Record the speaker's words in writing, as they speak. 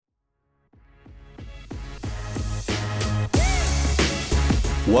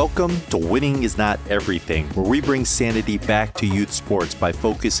Welcome to Winning is Not Everything, where we bring sanity back to youth sports by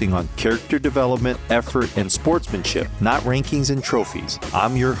focusing on character development, effort, and sportsmanship, not rankings and trophies.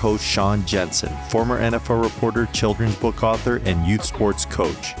 I'm your host, Sean Jensen, former NFL reporter, children's book author, and youth sports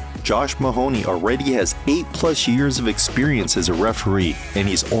coach. Josh Mahoney already has 8+ years of experience as a referee, and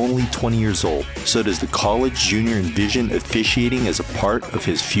he's only 20 years old. So does the college junior envision officiating as a part of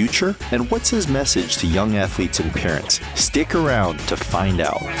his future? And what's his message to young athletes and parents? Stick around to find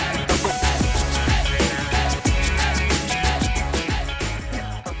out.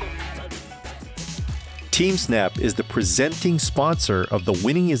 TeamSnap is the presenting sponsor of the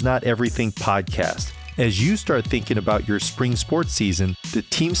Winning is Not Everything podcast. As you start thinking about your spring sports season, the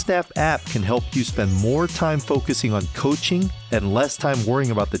TeamSnap app can help you spend more time focusing on coaching and less time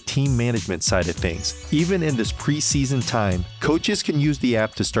worrying about the team management side of things. Even in this preseason time, coaches can use the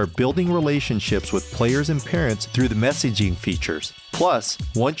app to start building relationships with players and parents through the messaging features. Plus,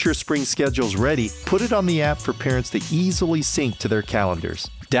 once your spring schedule's ready, put it on the app for parents to easily sync to their calendars.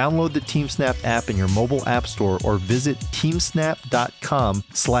 Download the TeamSnap app in your mobile app store or visit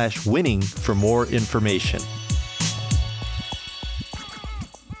teamsnap.com/winning for more information.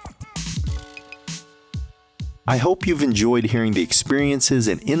 I hope you've enjoyed hearing the experiences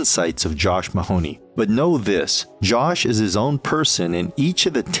and insights of Josh Mahoney. But know this, Josh is his own person, and each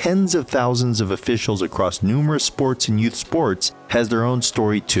of the tens of thousands of officials across numerous sports and youth sports has their own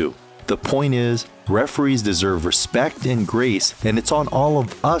story too. The point is, referees deserve respect and grace, and it's on all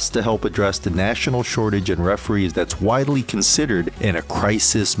of us to help address the national shortage in referees that's widely considered in a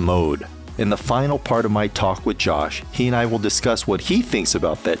crisis mode. In the final part of my talk with Josh, he and I will discuss what he thinks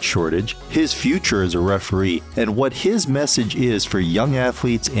about that shortage, his future as a referee, and what his message is for young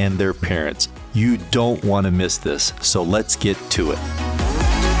athletes and their parents. You don't want to miss this, so let's get to it.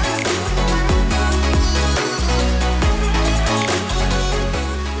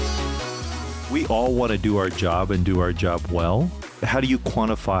 We all want to do our job and do our job well. How do you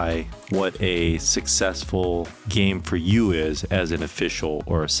quantify what a successful game for you is as an official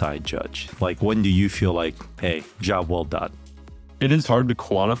or a side judge? Like, when do you feel like, hey, job well done? It is hard to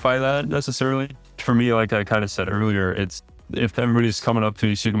quantify that necessarily. For me, like I kind of said earlier, it's if everybody's coming up to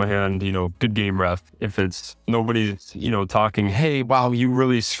me, shaking my hand, good game, ref. If it's nobody's, talking, hey, wow, you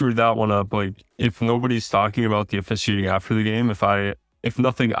really screwed that one up. Like, if nobody's talking about the officiating after the game, if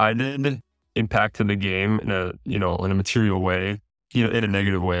nothing I did impacted the game in a material way, in a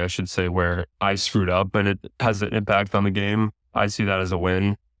negative way, I should say, where I screwed up and it has an impact on the game, I see that as a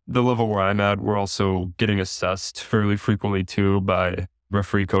win. The level where I'm at, we're also getting assessed fairly frequently too by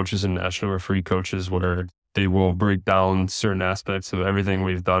referee coaches and national referee coaches, where they will break down certain aspects of everything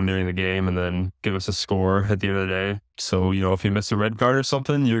we've done during the game and then give us a score at the end of the day. So, if you miss a red card or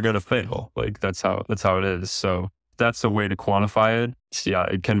something, you're going to fail. Like, that's how it is. So that's a way to quantify it. Yeah,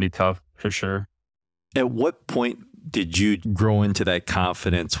 it can be tough for sure. At what point did you grow into that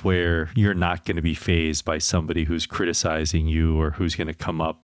confidence where you're not going to be fazed by somebody who's criticizing you or who's going to come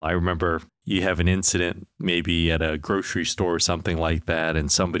up? I remember you have an incident maybe at a grocery store or something like that,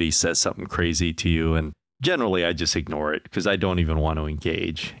 and somebody says something crazy to you, and generally I just ignore it because I don't even want to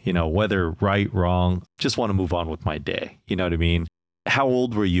engage. Whether right, wrong, just want to move on with my day. You know what I mean? How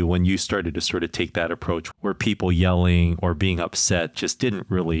old were you when you started to sort of take that approach where people yelling or being upset just didn't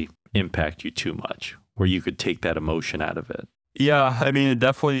really impact you too much, where you could take that emotion out of it? Yeah, I mean, it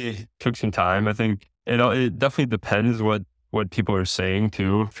definitely took some time. I think it definitely depends what people are saying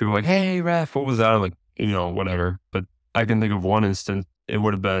too. If people are like, hey, ref, what was that? I'm like, whatever. But I can think of one instance. It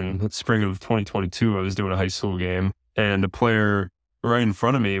would have been the spring of 2022. I was doing a high school game, and the player right in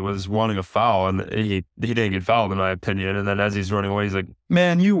front of me was wanting a foul, and he didn't get fouled in my opinion. And then as he's running away, he's like,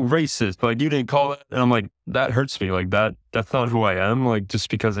 man, you racist, like, you didn't call it. And I'm like, that hurts me. Like, that's not who I am. Like, just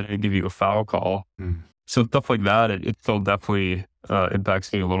because I didn't give you a foul call. So stuff like that, it still definitely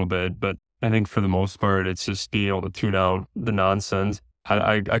impacts me a little bit. But I think for the most part, it's just being able to tune out the nonsense.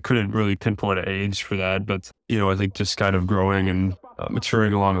 I couldn't really pinpoint an age for that, but I think just kind of growing and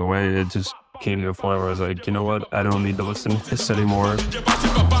maturing along the way, it just came to a point where I was like, you know what? I don't need to listen to this anymore.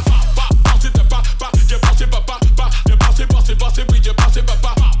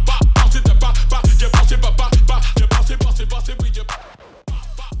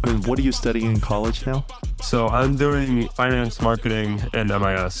 And what are you studying in college now? So I'm doing finance, marketing, and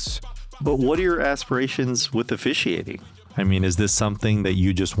MIS. But what are your aspirations with officiating? I mean, is this something that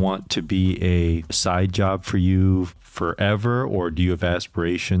you just want to be a side job for you forever, or do you have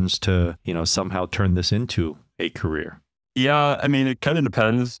aspirations to, somehow turn this into a career? Yeah, I mean, it kind of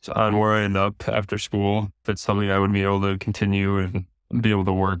depends on where I end up after school. If it's something I would be able to continue and be able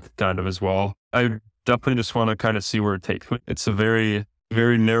to work kind of as well. I definitely just want to kind of see where it takes me. It's a very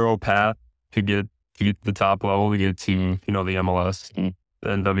very narrow path to get to the top level, to get to, the MLS and the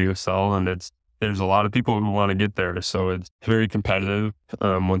NWSL. And there's a lot of people who want to get there. So it's very competitive.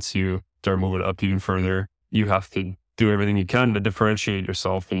 Once you start moving up even further, you have to do everything you can to differentiate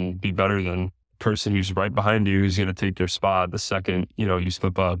yourself and be better than the person who's right behind you, who's going to take your spot the second, you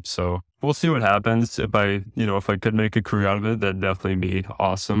slip up. So we'll see what happens. If I could make a career out of it, that'd definitely be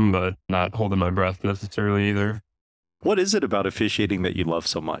awesome, but not holding my breath necessarily either. What is it about officiating that you love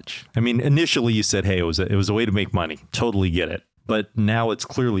so much? I mean, initially you said, hey, it was a way to make money. Totally get it. But now it's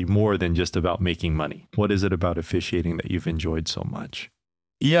clearly more than just about making money. What is it about officiating that you've enjoyed so much?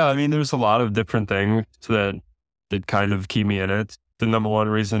 Yeah, I mean, there's a lot of different things that kind of keep me in it. The number one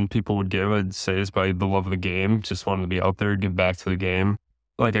reason people would give, I'd say, is by the love of the game. Just wanting to be out there, give back to the game.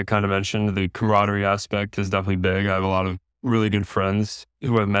 Like I kind of mentioned, the camaraderie aspect is definitely big. I have a lot of really good friends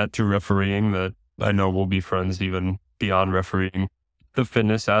who I've met through refereeing that I know will be friends even beyond refereeing. The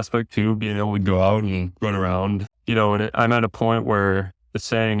fitness aspect too, being able to go out and run around, and I'm at a point where the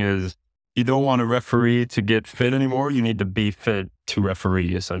saying is, you don't want to referee to get fit anymore. You need to be fit to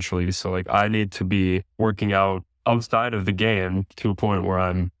referee, essentially. So like I need to be working out outside of the game to a point where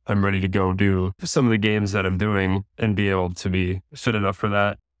I'm ready to go do some of the games that I'm doing and be able to be fit enough for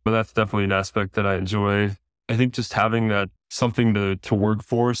that. But that's definitely an aspect that I enjoy. I think just having that something to work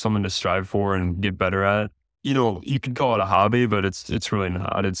for, something to strive for and get better at. You could call it a hobby, but it's really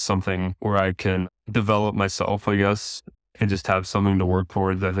not. It's something where I can develop myself, I guess, and just have something to work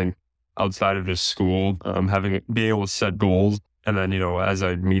towards. I think outside of just school, being able to set goals, and then, as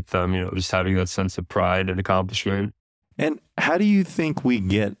I meet them, just having that sense of pride and accomplishment. And how do you think we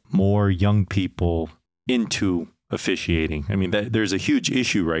get more young people into officiating? I mean, there's a huge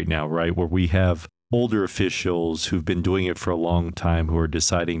issue right now, right, where we have older officials who've been doing it for a long time who are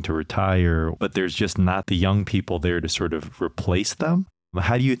deciding to retire, but there's just not the young people there to sort of replace them.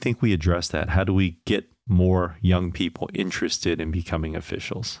 How do you think we address that? How do we get more young people interested in becoming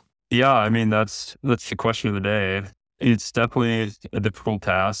officials? Yeah, I mean, that's the question of the day. It's definitely a difficult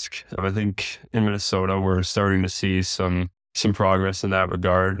task. I think in Minnesota, we're starting to see some progress in that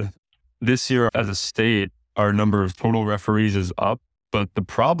regard. This year, as a state, our number of total referees is up. But the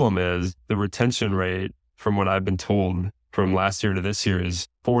problem is the retention rate, from what I've been told, from last year to this year is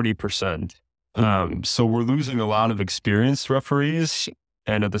 40%. So we're losing a lot of experienced referees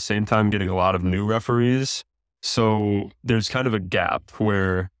and at the same time getting a lot of new referees. So there's kind of a gap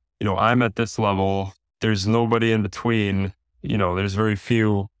where, I'm at this level. There's nobody in between. There's very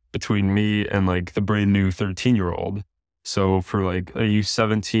few between me and like the brand new 13-year-old. So for like a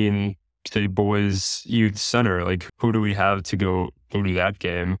U17, say boys youth center, like who do we have to go to that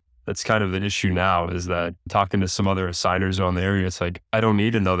game? That's kind of the issue now, is that talking to some other assigners around the area, it's like, I don't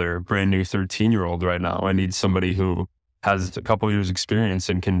need another brand new 13-year-old right now. I need somebody who has a couple years experience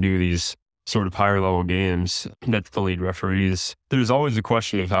and can do these sort of higher level games. That's the lead referees. There's always a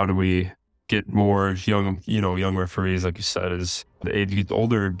question of how do we get more young referees, like you said, as the age gets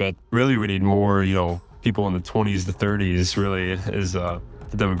older, but really we need more, people in the 20s to 30s really is the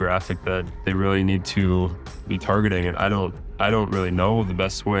demographic that they really need to be targeting. And I don't really know the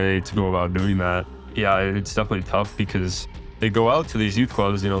best way to go about doing that. Yeah, it's definitely tough because they go out to these youth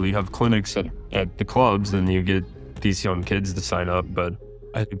clubs, you have clinics at the clubs and you get these young kids to sign up. But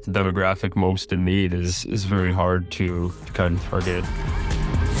I think the demographic most in need is very hard to kind of target.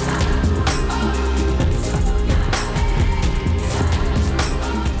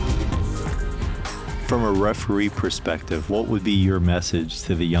 From a referee perspective, what would be your message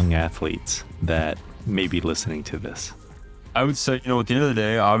to the young athletes that may be listening to this? I would say, at the end of the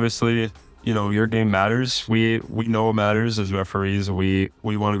day, obviously, your game matters. We know it matters as referees. We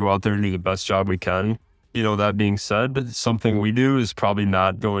want to go out there and do the best job we can. That being said, something we do is probably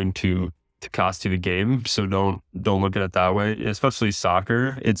not going to cost you the game. So don't look at it that way, especially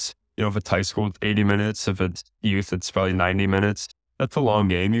soccer. It's, if it's high school, it's 80 minutes. If it's youth, it's probably 90 minutes. That's a long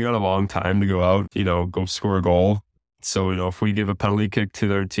game. You got a long time to go out, go score a goal. So, if we give a penalty kick to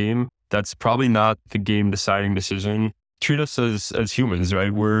their team, that's probably not the game deciding decision. Treat us as humans,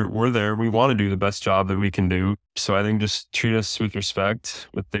 right? We're there. We want to do the best job that we can do. So I think just treat us with respect,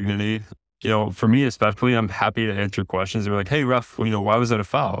 with dignity. For me especially, I'm happy to answer questions. They're like, hey, ref, why was that a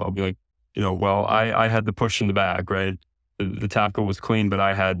foul? I'll be like, well, I had the push in the back, right? The tackle was clean, but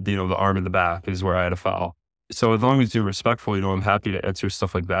I had, the arm in the back is where I had a foul. So as long as you're respectful, I'm happy to answer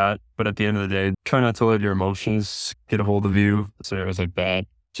stuff like that. But at the end of the day, try not to let your emotions get a hold of you. Scenarios like that.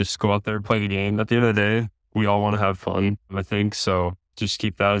 Just go out there, play the game. At the end of the day, we all want to have fun, I think. So just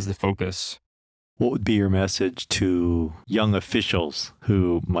keep that as the focus. What would be your message to young officials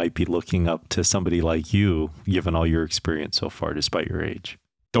who might be looking up to somebody like you, given all your experience so far, despite your age?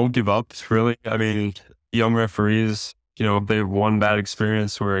 Don't give up, really. I mean, young referees, if they have one bad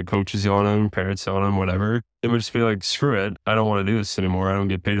experience where a coach is yelling at them, parents yelling at them, whatever, they would just be like, screw it. I don't want to do this anymore. I don't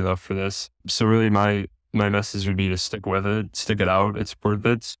get paid enough for this. So really my message would be to stick with it, stick it out. It's worth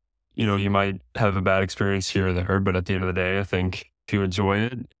it. You might have a bad experience here or there, but at the end of the day, I think if you enjoy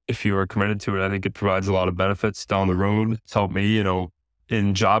it, if you are committed to it, I think it provides a lot of benefits down the road. It's helped me,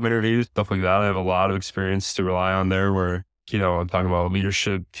 in job interviews, stuff like that. I have a lot of experience to rely on there where, I'm talking about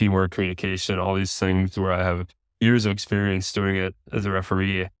leadership, teamwork, communication, all these things where I have years of experience doing it as a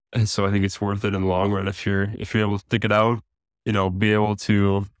referee. And so I think it's worth it in the long run if you're able to stick it out, be able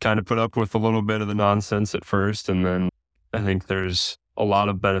to kind of put up with a little bit of the nonsense at first. And then I think there's a lot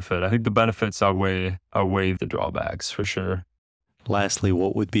of benefit. I think the benefits outweigh the drawbacks for sure. Lastly,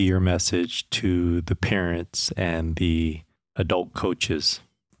 what would be your message to the parents and the adult coaches,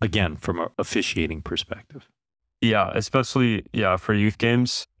 again, from an officiating perspective? Yeah, especially, for youth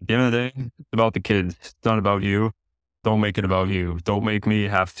games. At the end of the day, it's about the kids. It's not about you. Don't make it about you. Don't make me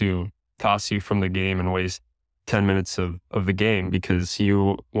have to toss you from the game and waste 10 minutes of the game because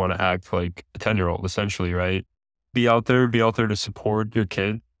you want to act like a 10-year-old, essentially, right? Be out there to support your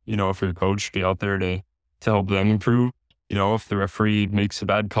kid. If you're a coach, be out there to help them improve. If the referee makes a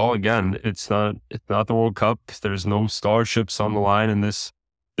bad call, again, it's not the World Cup. There's no scholarships on the line in this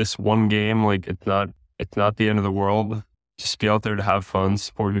one game. Like it's not the end of the world. Just be out there to have fun,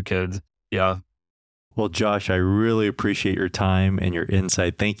 support your kids. Yeah. Well, Josh, I really appreciate your time and your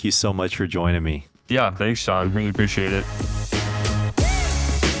insight. Thank you so much for joining me. Yeah, thanks, Sean. Really appreciate it.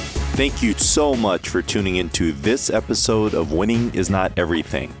 Thank you so much for tuning into this episode of Winning is Not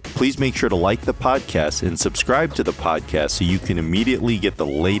Everything. Please make sure to like the podcast and subscribe to the podcast so you can immediately get the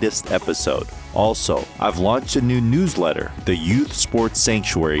latest episode. Also, I've launched a new newsletter, the Youth Sports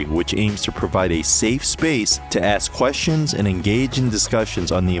Sanctuary, which aims to provide a safe space to ask questions and engage in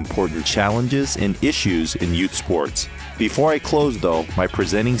discussions on the important challenges and issues in youth sports. Before I close, though, my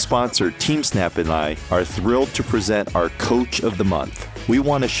presenting sponsor, TeamSnap, and I are thrilled to present our Coach of the Month. We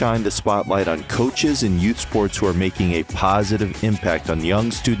want to shine the spotlight on coaches in youth sports who are making a positive impact on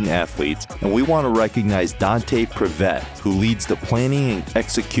young student athletes, and we want to recognize Dante Prevet, who leads the planning and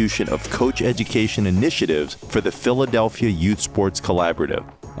execution of coach education initiatives for the Philadelphia Youth Sports Collaborative.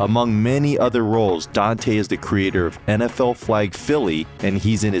 Among many other roles, Dante is the creator of NFL Flag Philly, and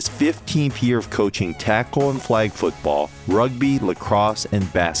he's in his 15th year of coaching tackle and flag football, rugby, lacrosse,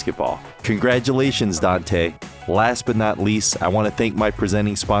 and basketball. Congratulations, Dante. Last but not least, I want to thank my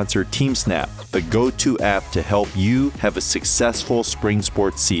presenting sponsor, TeamSnap, the go-to app to help you have a successful spring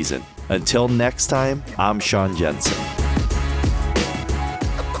sports season. Until next time, I'm Sean Jensen.